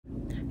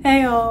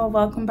Hey y'all,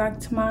 welcome back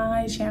to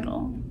my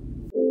channel.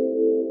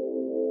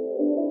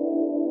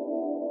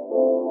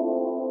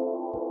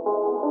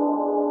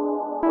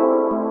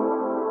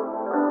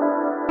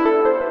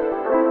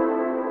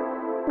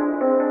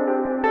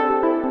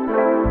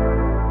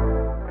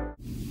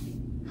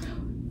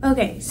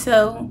 Okay,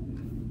 so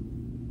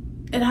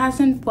it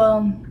hasn't,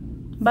 well,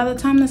 by the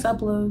time this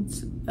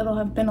uploads, it'll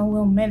have been a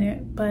little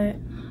minute, but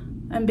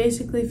I'm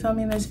basically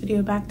filming this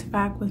video back to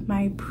back with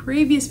my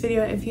previous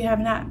video. If you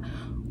have not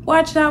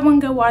watched that one,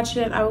 go watch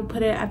it. I will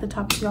put it at the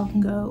top so y'all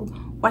can go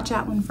watch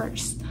that one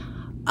first.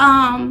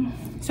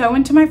 So I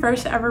went to my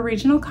first ever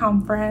regional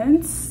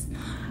conference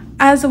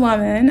as a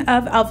woman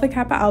of Alpha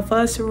Kappa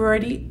Alpha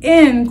Sorority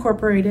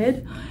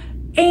Incorporated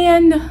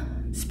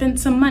and spent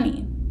some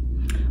money.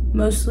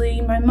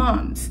 Mostly my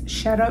mom's.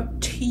 Shout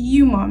out to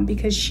you, Mom,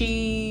 because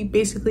she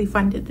basically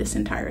funded this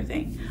entire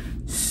thing.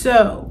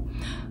 So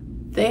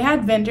they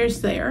had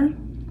vendors there.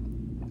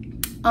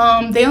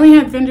 They only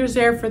had vendors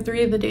there for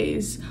 3 of the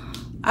days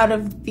out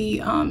of the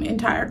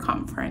entire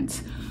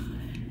conference.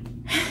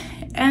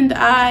 And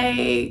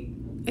I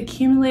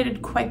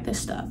accumulated quite the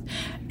stuff.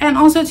 And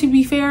also, to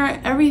be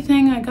fair,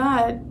 everything I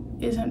got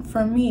isn't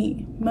for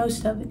me.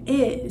 Most of it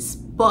is,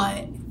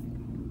 but...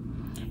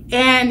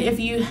 And if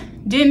you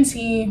didn't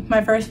see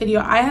my first video,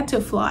 I had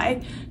to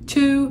fly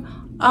to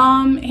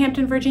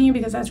Hampton, Virginia,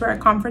 because that's where our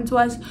conference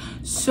was.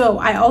 So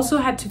I also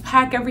had to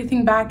pack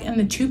everything back in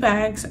the 2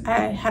 bags.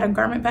 I had a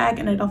garment bag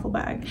and a duffel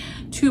bag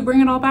to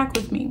bring it all back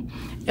with me.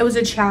 It was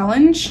a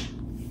challenge.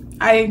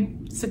 I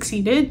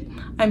succeeded.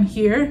 I'm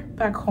here,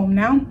 back home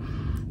now.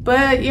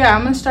 But yeah,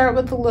 I'm gonna start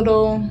with a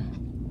little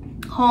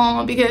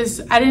haul because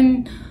I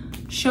didn't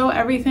show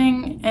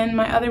everything in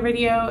my other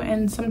video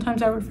and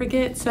sometimes I would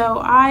forget, so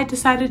I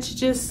decided to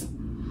just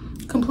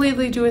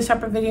completely do a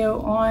separate video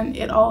on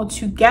it all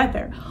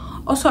together.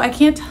 Also, I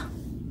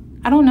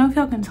don't know if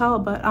y'all can tell,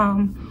 but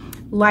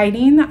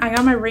lighting, I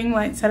got my ring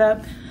light set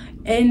up.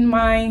 In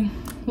my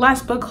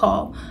last book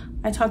haul,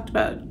 I talked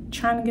about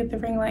trying to get the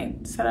ring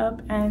light set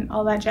up and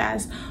all that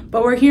jazz,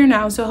 but we're here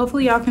now, so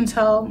hopefully y'all can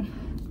tell.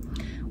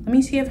 Let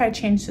me see if I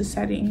change the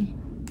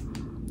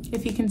setting,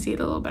 if you can see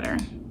it a little better.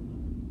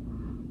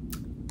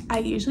 I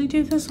usually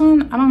do this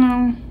one. I don't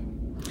know.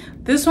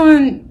 This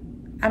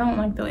one, I don't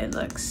like the way it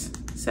looks.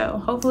 So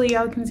hopefully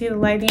y'all can see the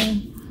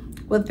lighting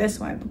with this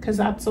one because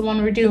that's the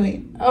one we're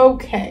doing.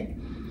 Okay.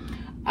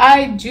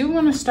 I do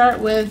want to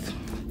start with,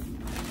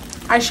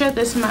 I showed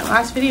this in my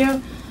last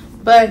video,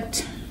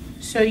 but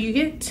so you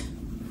get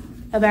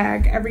a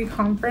bag every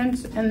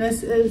conference, and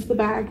this is the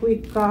bag we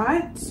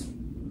got.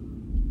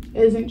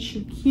 Isn't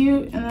she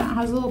cute? And then it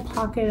has a little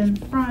pocket in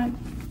the front,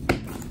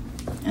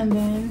 and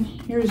then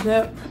your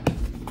zip.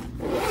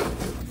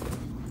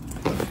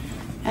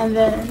 And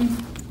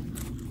then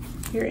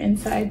your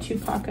inside 2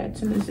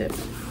 pockets and a zip.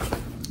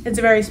 It's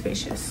very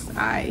spacious.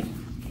 I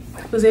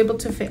was able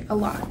to fit a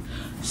lot.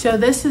 So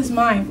this is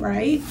mine,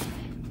 right?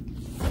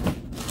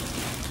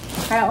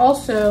 I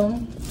also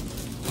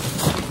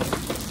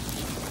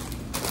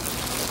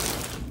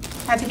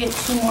had to get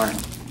 2 more.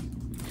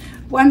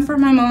 One for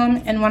my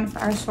mom and one for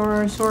our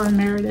soror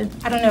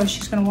Meredith. I don't know if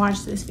she's gonna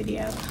watch this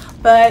video,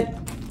 but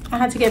I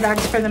had to get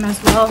bags for them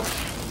as well.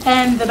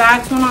 And the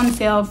bags went on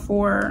sale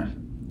for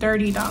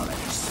 $30.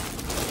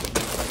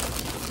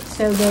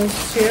 So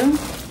those 2,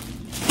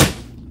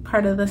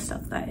 part of the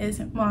stuff that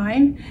isn't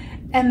mine.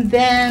 And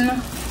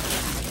then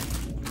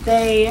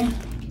they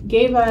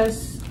gave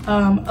us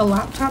a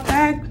laptop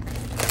bag.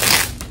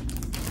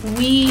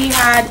 We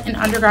had an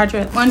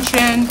undergraduate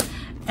luncheon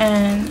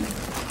and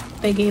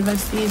they gave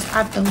us these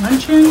at the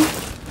luncheon.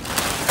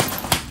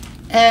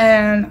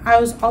 And I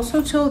was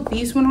also told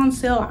these went on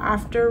sale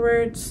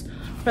afterwards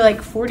for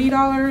like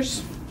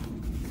 $40.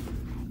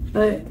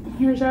 But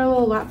here's our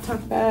little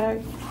laptop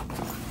bag.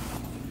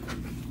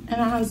 And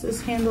it has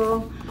this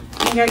handle.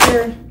 You got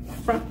your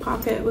front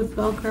pocket with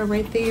Velcro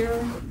right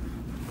there.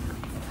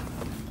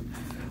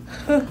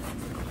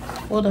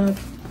 Hold up.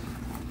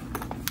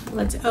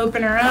 Let's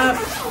open her up.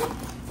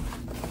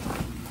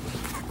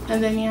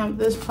 And then you have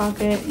this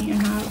pocket and you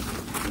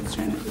have, let's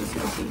turn it this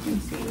way so you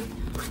can see.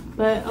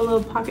 But a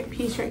little pocket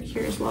piece right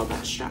here as well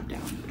that's strapped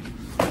down.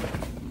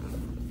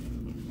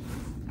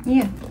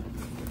 Yeah.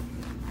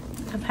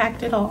 I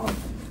packed it all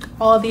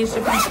these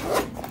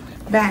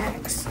different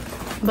bags.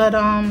 But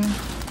and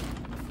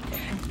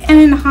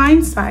in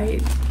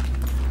hindsight,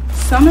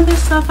 some of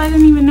this stuff I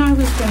didn't even know I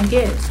was gonna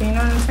get. So you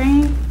know what I'm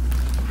saying?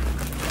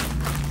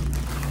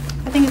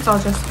 I think it's all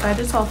justified.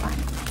 It's all fine.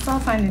 It's all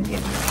fine and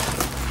good.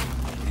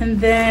 And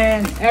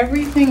then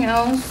everything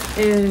else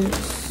is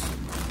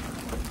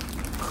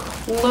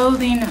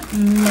clothing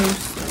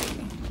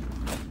mostly.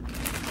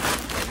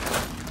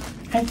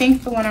 I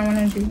think the one I want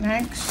to do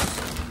next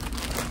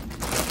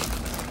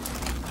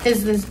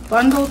is this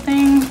bundle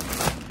thing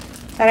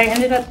that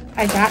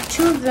I got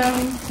 2 of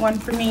them, one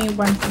for me,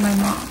 one for my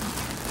mom.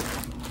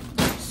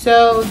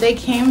 So they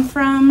came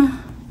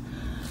from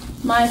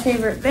my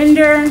favorite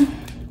vendor.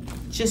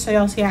 Just so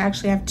y'all see, I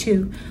actually have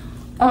 2.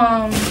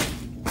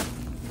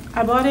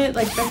 I bought it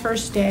like the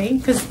first day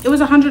because it was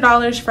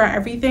 $100 for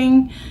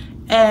everything,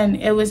 and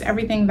it was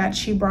everything that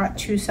she brought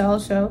to sell,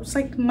 so it's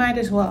like might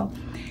as well.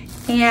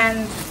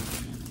 And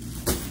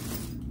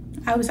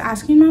I was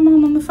asking my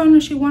mom on the phone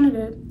if she wanted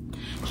it.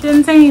 She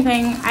didn't say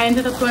anything. I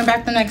ended up going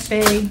back the next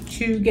day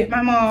to get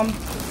my mom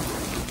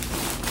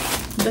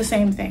the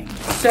same thing.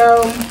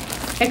 So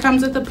it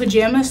comes with the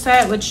pajama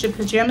set, which the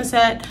pajama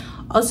set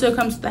also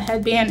comes with the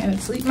headband and a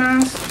sleep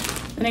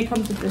mask. Then it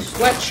comes with the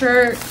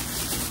sweatshirt.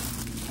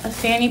 A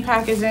fanny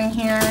pack is in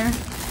here.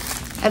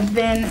 And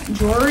then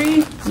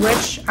jewelry,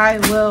 which I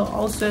will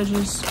also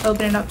just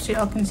open it up so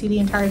y'all can see the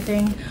entire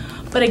thing.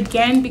 But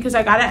again, because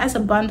I got it as a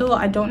bundle,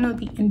 I don't know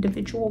the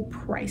individual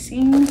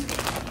pricing.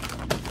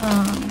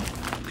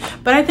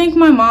 But I think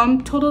my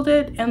mom totaled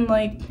it, and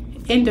like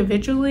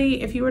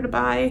individually, if you were to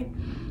buy,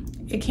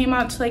 it came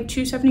out to like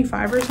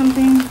 $275 or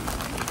something.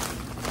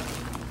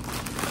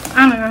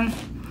 I don't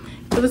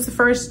know. It was the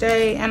first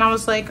day and I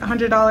was like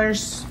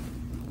 $100,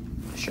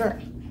 sure.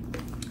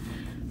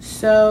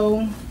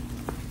 So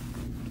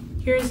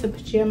here's the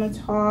pajama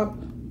top.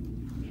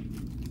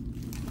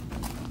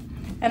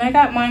 And I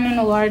got mine in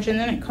a large, and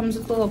then it comes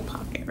with a little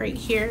pocket right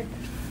here.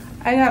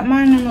 I got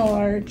mine in a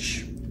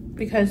large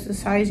because the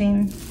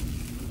sizing,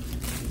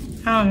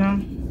 I don't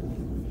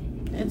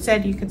know. It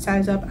said you could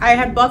size up. I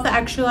had bought the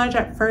extra large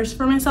at first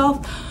for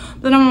myself,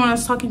 but then when I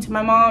was talking to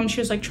my mom, she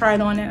was like, try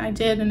it on it. I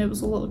did, and it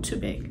was a little too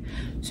big.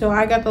 So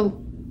I got the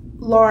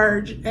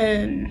large,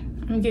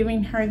 and I'm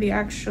giving her the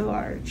extra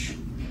large.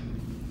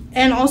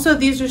 And also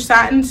these are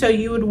satin, so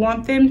you would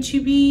want them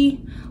to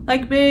be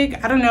like big.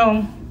 I don't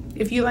know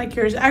if you like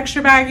yours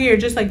extra baggy or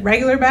just like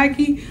regular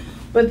baggy,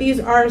 but these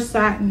are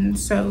satin,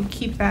 so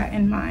keep that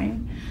in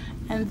mind.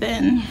 And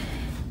then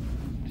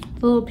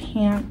little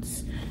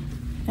pants,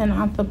 and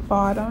at the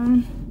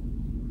bottom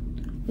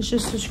it's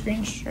just a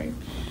screen stripe,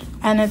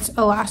 and it's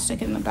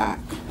elastic in the back.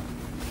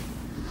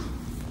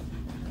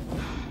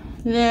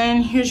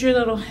 Then here's your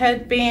little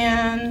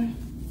headband,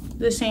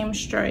 the same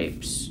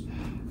stripes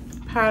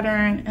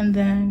pattern, and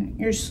then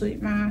your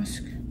sleep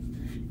mask,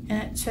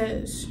 and it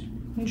says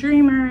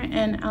Dreamer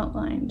and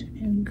outlined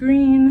in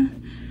green,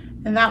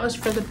 and that was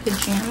for the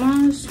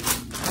pajamas.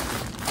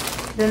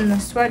 Then the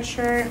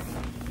sweatshirt,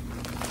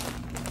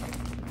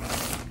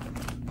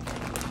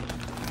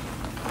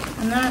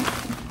 and that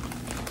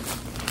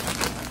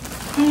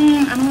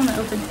I don't want to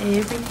open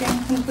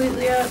everything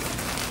completely up,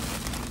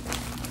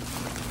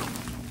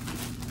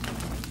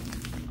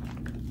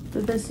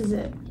 but this is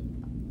it.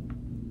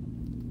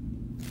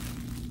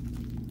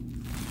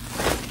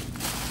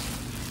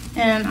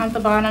 And on the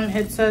bottom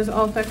it says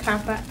Alpha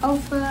Kappa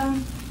Alpha.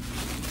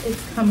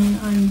 It's coming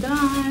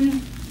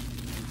undone.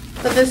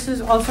 But this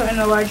is also in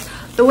a large.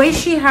 The way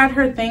she had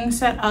her thing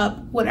set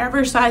up,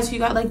 whatever size you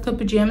got like the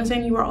pajamas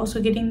in, you were also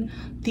getting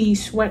the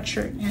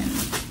sweatshirt in.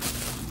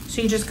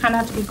 So you just kind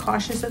of have to be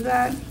cautious of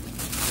that.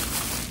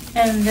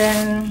 And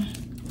then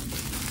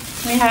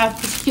we have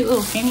this cute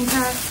little fanny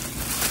pack.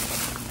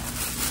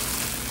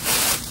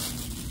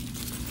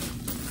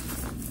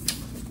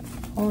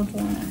 Hold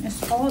on,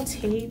 it's all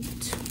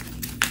taped.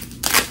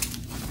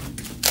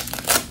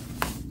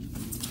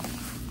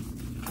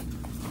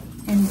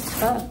 And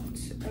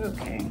tucked.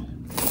 Okay.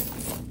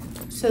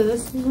 So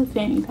this is a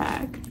fanny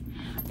pack.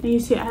 And you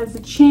see it has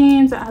the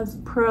chains, it has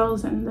the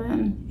pearls, and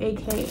then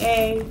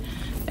AKA.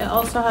 It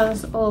also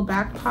has a little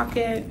back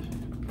pocket.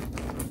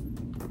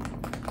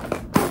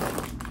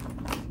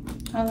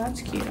 Oh,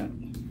 that's cute.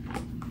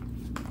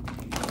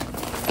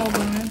 Hold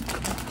on.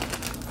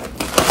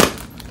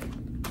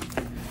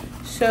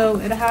 So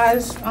it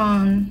has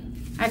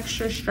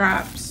extra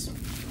straps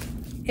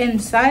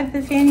inside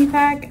the fanny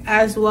pack,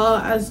 as well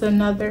as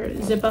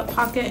another zip up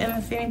pocket in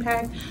the fanny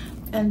pack,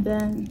 and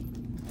then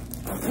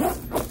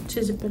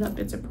to zip it up,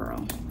 it's a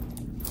pearl.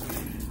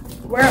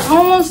 We're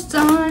almost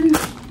done.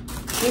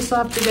 We still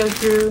have to go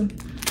through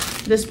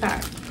this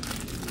pack,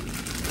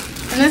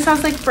 and this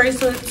has like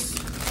bracelets,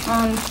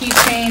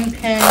 keychain,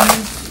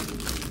 pins.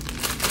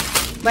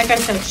 Like I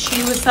said,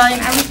 she was selling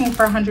everything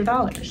for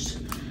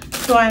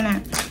 $100, so why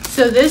not?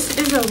 So this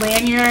is a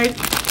lanyard,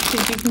 as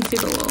you can see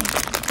the little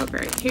hook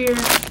right here,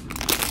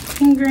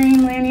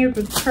 green lanyard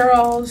with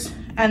pearls,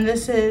 and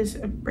this is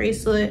a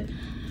bracelet.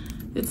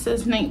 It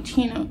says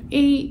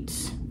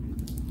 1908,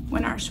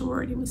 when our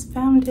sorority was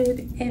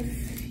founded,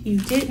 if you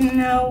didn't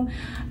know.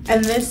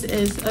 And this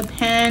is a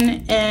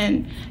pen,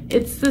 and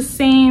it's the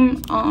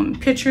same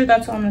picture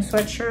that's on the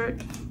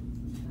sweatshirt,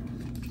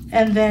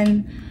 and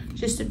then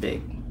just a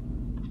big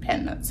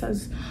pen that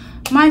says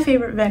my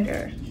favorite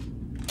vendor.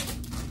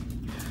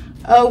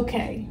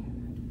 Okay,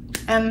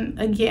 and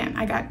again,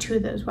 I got two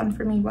of those, one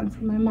for me, one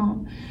for my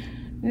mom.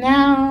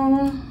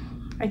 Now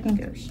I can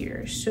go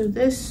here. So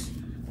this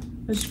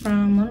was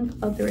from, let me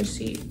pull up the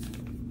receipt.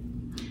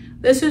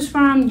 This is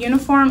from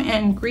Uniform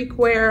and Greek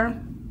Wear,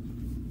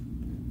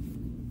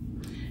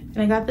 and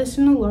I got this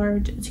in a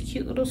large. It's a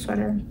cute little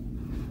sweater.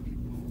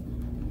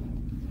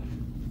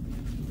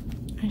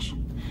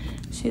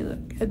 See,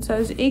 look, it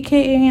says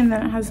AKA, and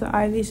then it has the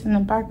ivies in the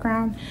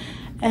background,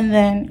 and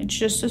then it's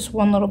just this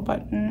one little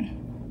button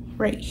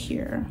right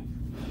here.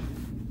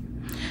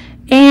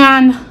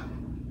 And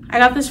I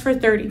got this for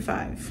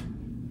 $35.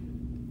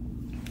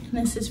 And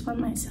this is for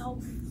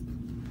myself.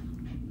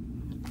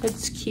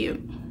 It's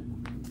cute.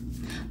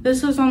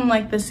 This was on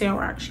like the sale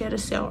rack. She had a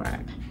sale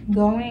rack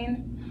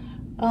going.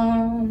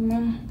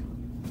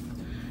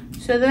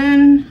 So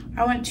then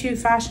I went to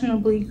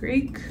Fashionably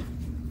Greek.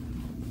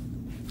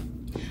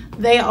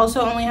 They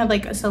also only had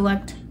like a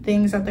select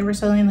things that they were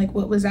selling, like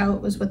what was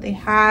out was what they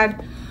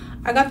had.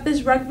 I got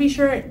this rugby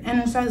shirt in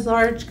a size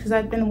large because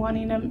I've been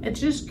wanting them.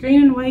 It's just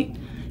green and white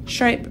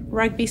stripe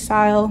rugby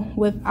style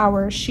with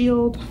our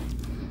shield,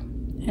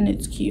 and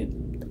it's cute.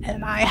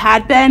 And I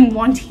had been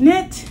wanting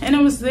it, and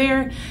it was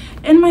there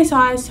in my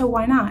size, so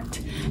why not?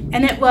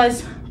 And it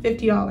was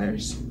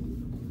 $50.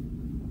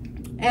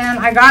 And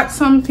I got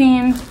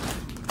something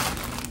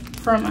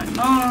for my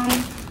mom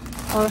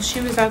while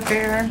she was out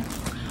there.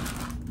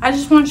 I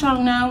just want y'all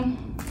to know,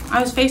 I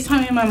was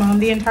FaceTiming my mom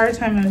the entire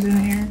time I was in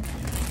there,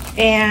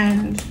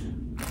 and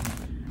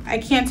I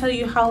can't tell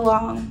you how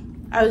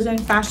long I was in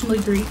Fashionably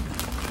Greek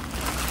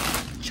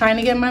trying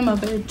to get my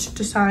mother to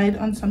decide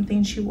on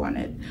something she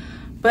wanted.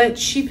 But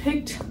she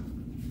picked,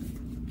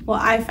 well,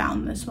 I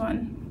found this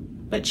one,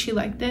 but she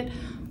liked it.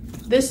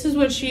 This is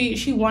what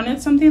she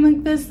wanted, something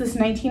like this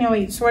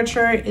 1908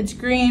 sweatshirt. It's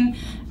green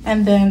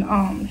and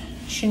then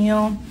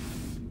chenille,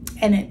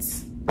 and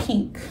it's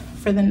pink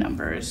for the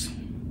numbers.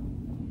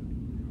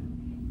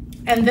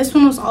 And this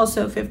one was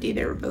also 50.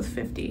 They were both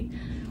 50.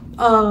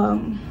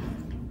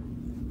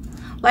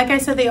 Like I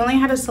said, they only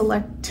had a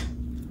select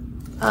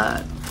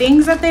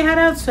things that they had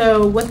out.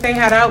 So what they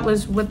had out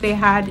was what they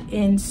had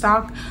in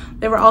stock.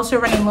 They were also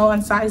running low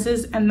on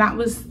sizes, and that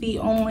was the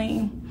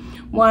only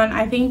one.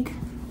 I think,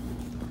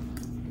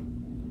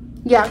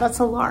 yeah, that's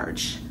a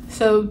large.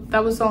 So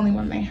that was the only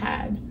one they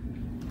had.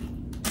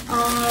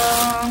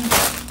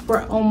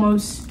 We're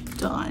almost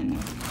done.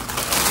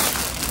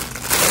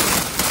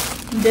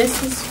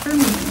 This is for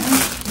me.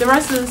 The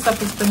rest of the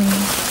stuff is for me.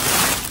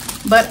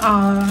 But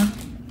I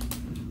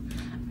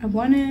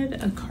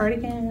wanted a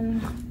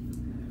cardigan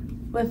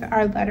with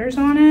our letters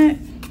on it.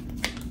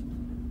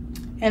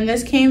 And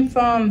this came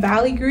from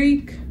Valley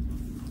Greek.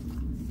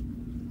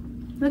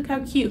 Look how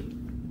cute.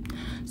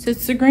 So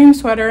it's the green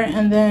sweater,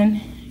 and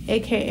then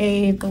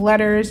AKA the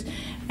letters,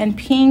 and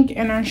pink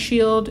and our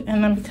shield.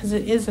 And then because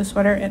it is a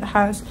sweater, it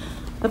has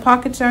the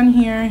pockets down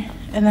here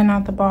and then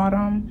at the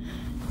bottom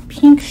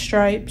pink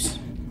stripes,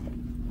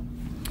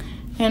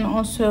 and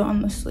also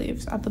on the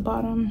sleeves at the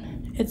bottom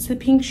it's the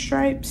pink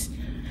stripes.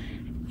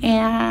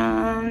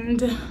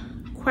 And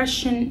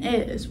question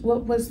is,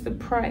 what was the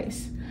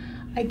price?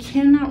 I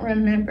cannot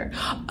remember.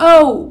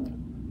 Oh,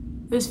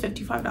 it was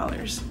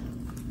 $55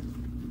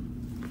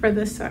 for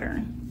this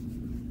sweater.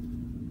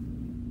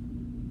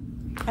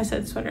 I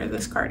said sweater,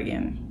 this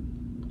cardigan,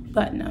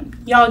 but no,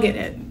 y'all get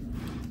it.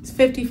 It's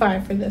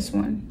 $55 for this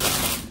one.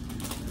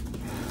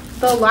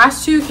 The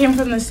last two came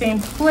from the same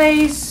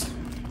place.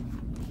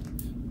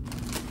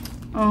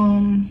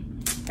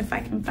 If I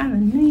can find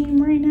the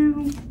name right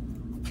now.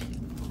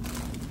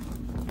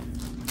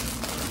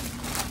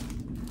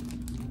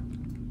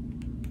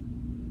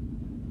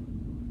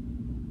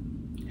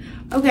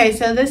 Okay,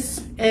 so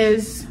this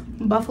is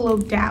Buffalo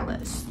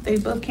Dallas. They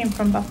both came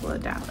from Buffalo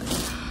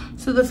Dallas.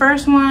 So the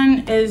first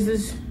one is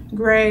this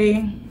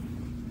gray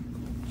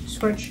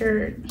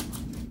sweatshirt,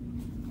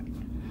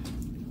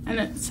 and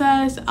it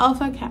says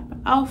Alpha Kappa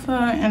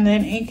Alpha, and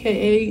then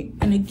AKA,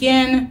 and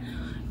again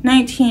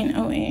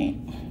 1908.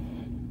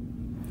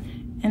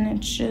 And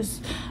it's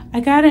just, I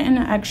got it in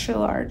an extra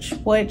large,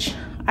 which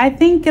I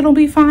think it'll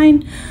be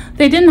fine.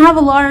 They didn't have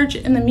a large,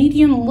 and the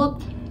medium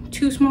looked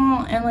too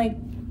small, and like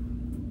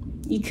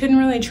you couldn't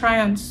really try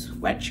on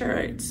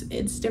sweatshirts.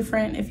 It's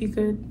different if you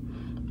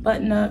could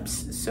button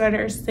ups,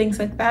 sweaters, things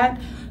like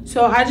that.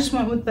 So I just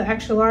went with the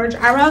extra large.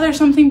 I'd rather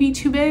something be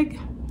too big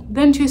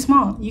than too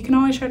small. You can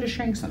always try to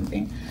shrink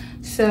something.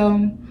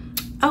 So,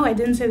 oh, I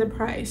didn't say the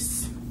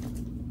price.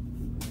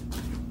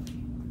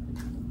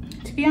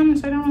 To be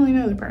honest, I don't really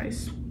know the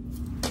price.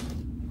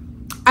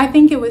 I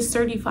think it was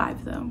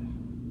 $35 though.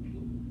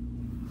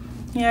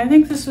 Yeah, I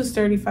think this was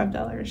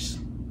 $35.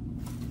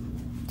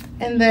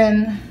 And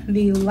then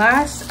the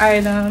last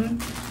item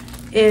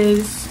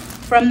is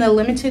from the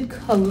limited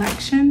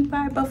collection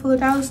by Buffalo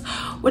Dallas,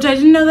 which I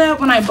didn't know that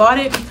when I bought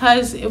it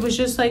because it was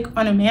just like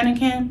on a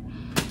mannequin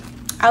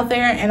out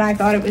there, and I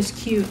thought it was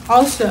cute.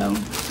 Also,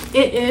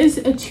 it is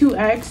a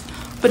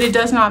 2X, but it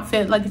does not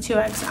fit like a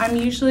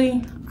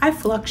 2X. I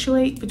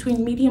fluctuate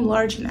between medium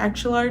large and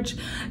extra large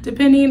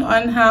depending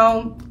on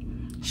how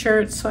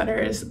shirts,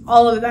 sweaters,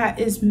 all of that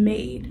is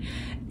made.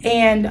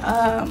 And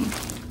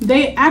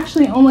they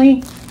actually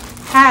only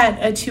had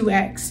a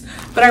 2X,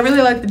 but I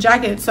really like the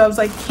jacket, so I was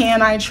like,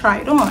 can I try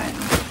it on?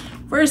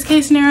 Worst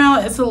case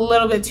scenario, it's a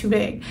little bit too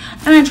big.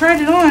 And I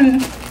tried it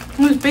on, it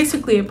was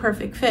basically a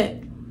perfect fit.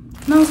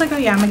 And I was like, oh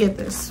yeah, I'm gonna get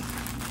this.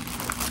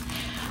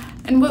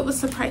 And what was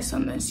the price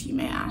on this, you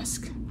may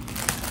ask?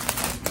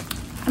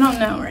 I don't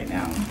know right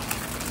now.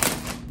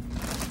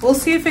 We'll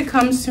see if it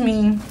comes to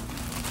me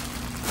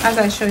as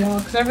I show y'all,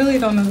 because I really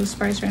don't know this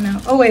price right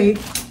now. Oh wait,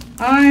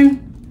 I'm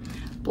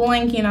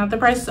blanking out the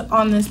price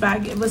on this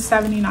bag. It was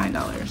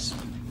 $79.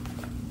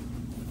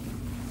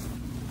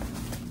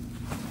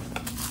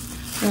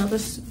 Yo,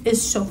 this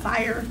is so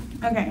fire.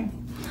 Okay,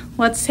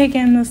 let's take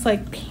in this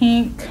like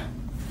pink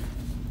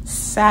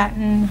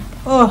satin.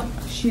 Oh,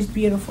 she's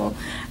beautiful.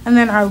 And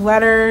then our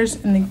letters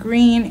in the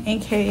green,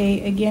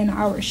 aka again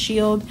our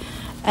shield,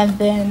 and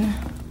then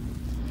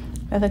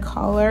at the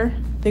collar,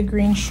 the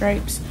green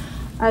stripes,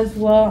 as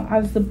well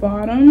as the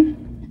bottom.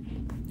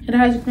 It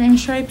has green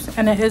stripes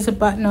and it is a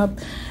button up,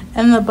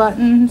 and the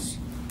buttons,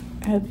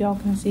 I hope y'all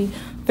can see,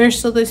 there's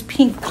still this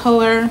pink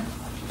color,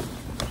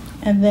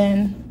 and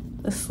then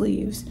the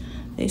sleeves,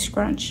 they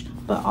scrunch,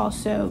 but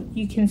also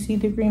you can see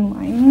the green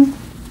lining.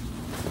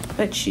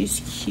 But she's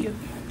cute.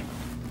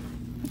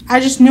 I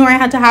just knew I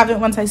had to have it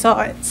once I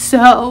saw it,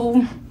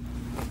 so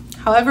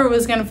however it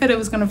was gonna fit, it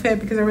was gonna fit,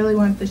 because I really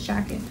wanted this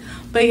jacket.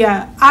 But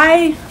yeah,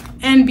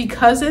 and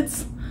because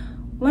it's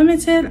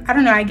limited, I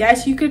don't know, I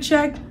guess you could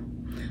check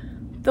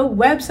the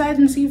website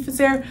and see if it's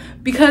there,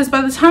 because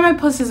by the time I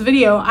post this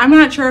video, I'm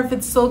not sure if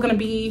it's still gonna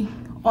be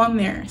on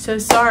there. So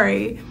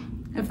sorry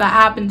if that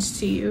happens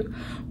to you.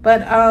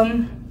 But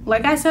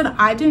like I said,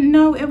 I didn't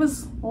know it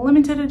was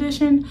limited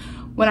edition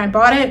when I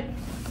bought it.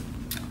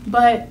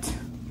 But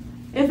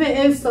if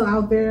it is still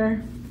out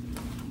there,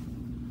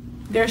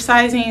 their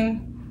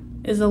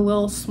sizing is a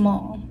little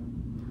small.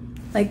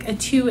 Like a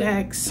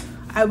 2X,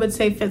 I would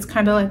say fits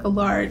kind of like a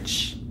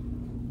large.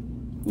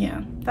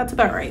 Yeah, that's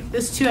about right.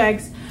 This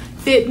 2X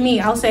fit me,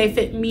 I'll say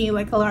fit me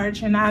like a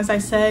large. And as I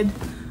said,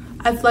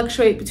 I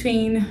fluctuate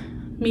between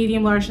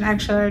medium, large, and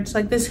extra large.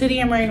 Like this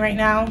hoodie I'm wearing right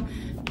now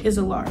is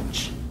a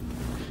large.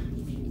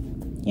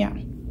 Yeah,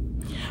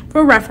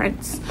 for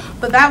reference.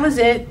 But that was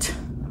it.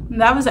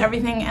 That was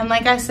everything. And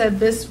like I said,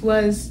 this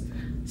was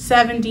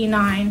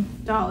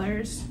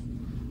 $79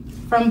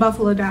 from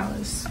Buffalo,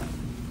 Dallas.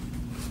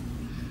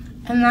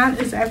 And that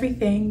is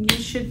everything. You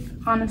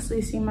should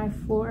honestly see my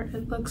floor.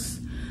 It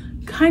looks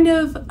kind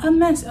of a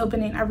mess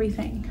opening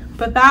everything.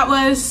 But that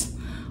was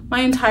my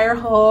entire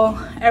haul.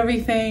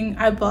 Everything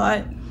I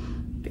bought,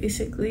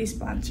 basically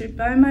sponsored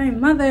by my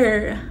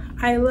mother.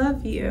 I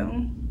love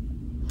you.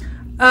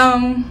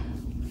 And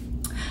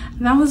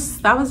that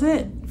was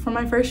it for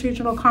my first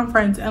regional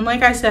conference. And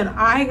like I said,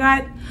 I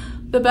got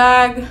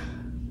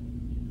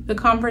the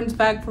conference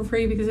bag for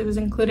free because it was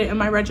included in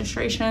my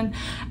registration,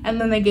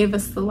 and then they gave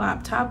us the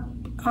laptop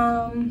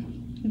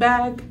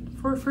bag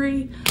for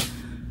free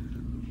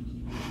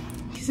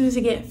because it was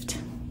a gift.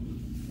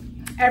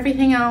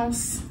 Everything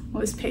else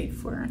was paid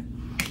for.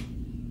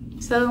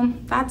 So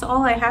that's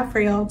all I have for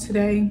y'all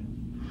today.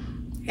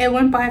 It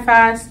went by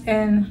fast,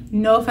 and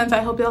no offense,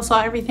 I hope y'all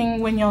saw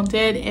everything when y'all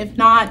did. If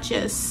not,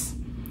 just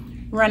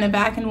run it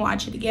back and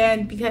watch it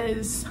again,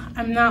 because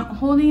I'm not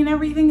holding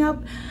everything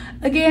up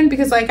again,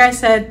 because like I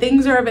said,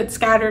 things are a bit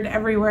scattered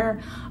everywhere.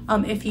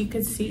 If you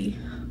could see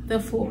the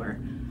floor.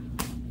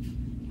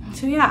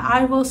 So yeah,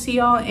 I will see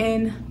y'all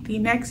in the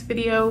next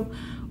video,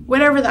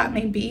 whatever that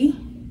may be.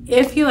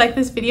 If you like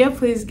this video,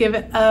 please give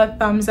it a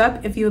thumbs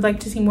up. If you would like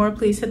to see more,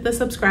 please hit the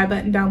subscribe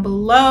button down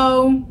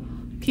below.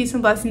 Peace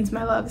and blessings,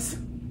 my loves.